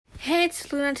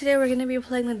it's Luna. Today we're going to be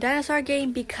playing the dinosaur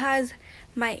game because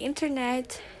my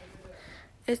internet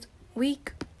is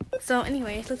weak. So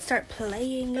anyways, let's start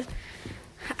playing.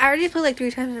 I already played like 3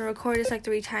 times and recorded like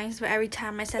 3 times, but every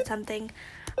time I said something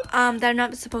that I'm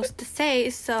not supposed to say,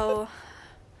 so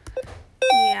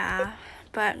yeah.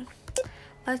 But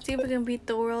let's see if we can beat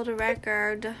the world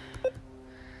record.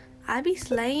 I'd be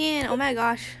slaying. Oh my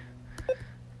gosh.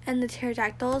 And the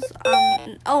pterodactyls.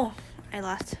 Oh, I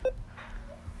lost.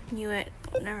 Knew it.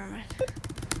 Never mind.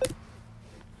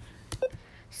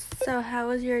 So how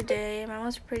was your day? Mine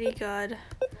was pretty good.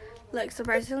 Like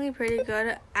surprisingly pretty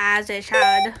good, as it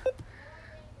should.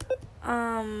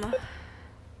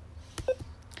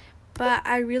 But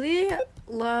I really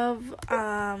love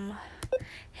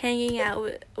hanging out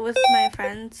with my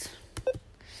friends.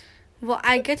 Well,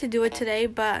 I get to do it today,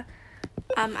 but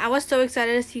I was so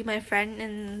excited to see my friend,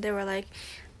 and they were like,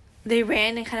 they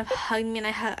ran and kind of hugged me, and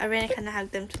I ran and kind of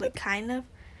hugged them too, like kind of.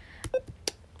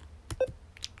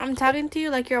 I'm talking to you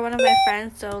like you're one of my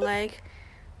friends, so like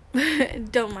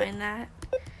don't mind that.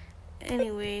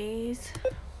 Anyways,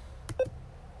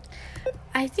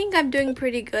 I think I'm doing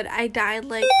pretty good. I died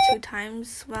like 2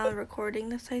 times while recording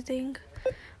this, I think,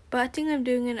 but I think I'm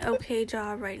doing an okay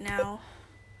job right now.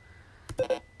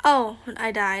 Oh,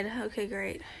 I died. Okay,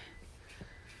 great.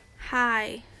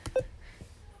 Hi.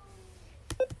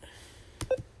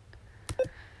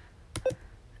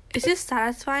 Is this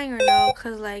satisfying or no?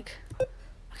 Cause like,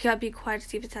 okay, I'll be quiet to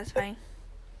see if it's satisfying.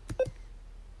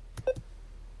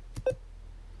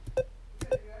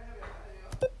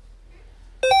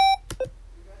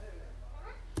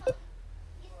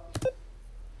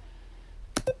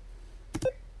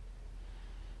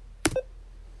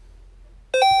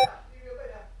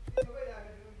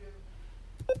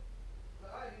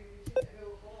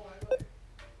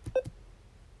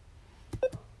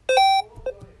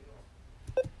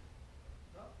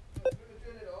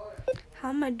 How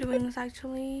am I doing this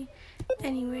actually?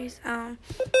 Anyways,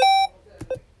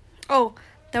 oh,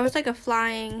 there was like a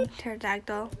flying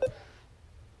pterodactyl.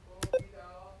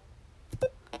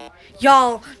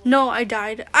 Y'all, no, I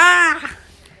died. Ah!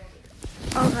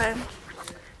 Okay.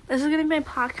 This is gonna be my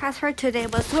podcast for today,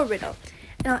 but it's a riddle.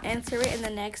 And I'll answer it in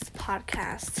the next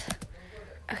podcast.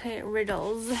 Okay,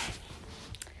 riddles. Let's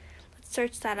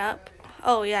search that up.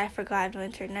 Oh yeah, I forgot I have no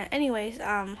internet. Anyways,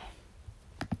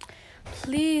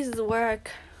 please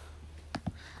work.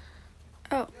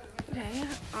 Oh, okay.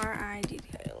 RIDDLES.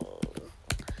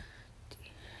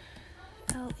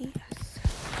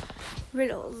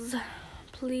 Riddles.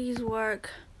 Please work.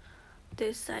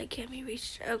 This side can't be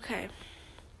reached. Okay.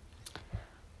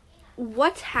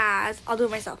 I'll do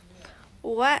it myself.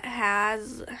 What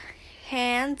has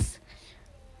hands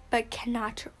but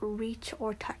cannot reach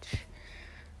or touch?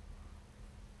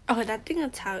 Okay,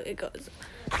 that's how it goes.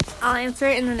 I'll answer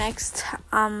it in the next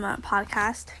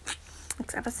podcast,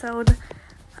 next episode.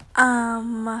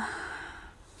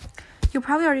 You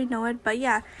probably already know it, but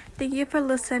yeah, thank you for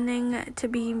listening to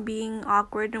being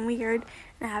awkward and weird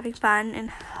and having fun, and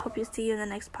hope you see you in the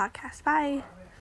next podcast. Bye.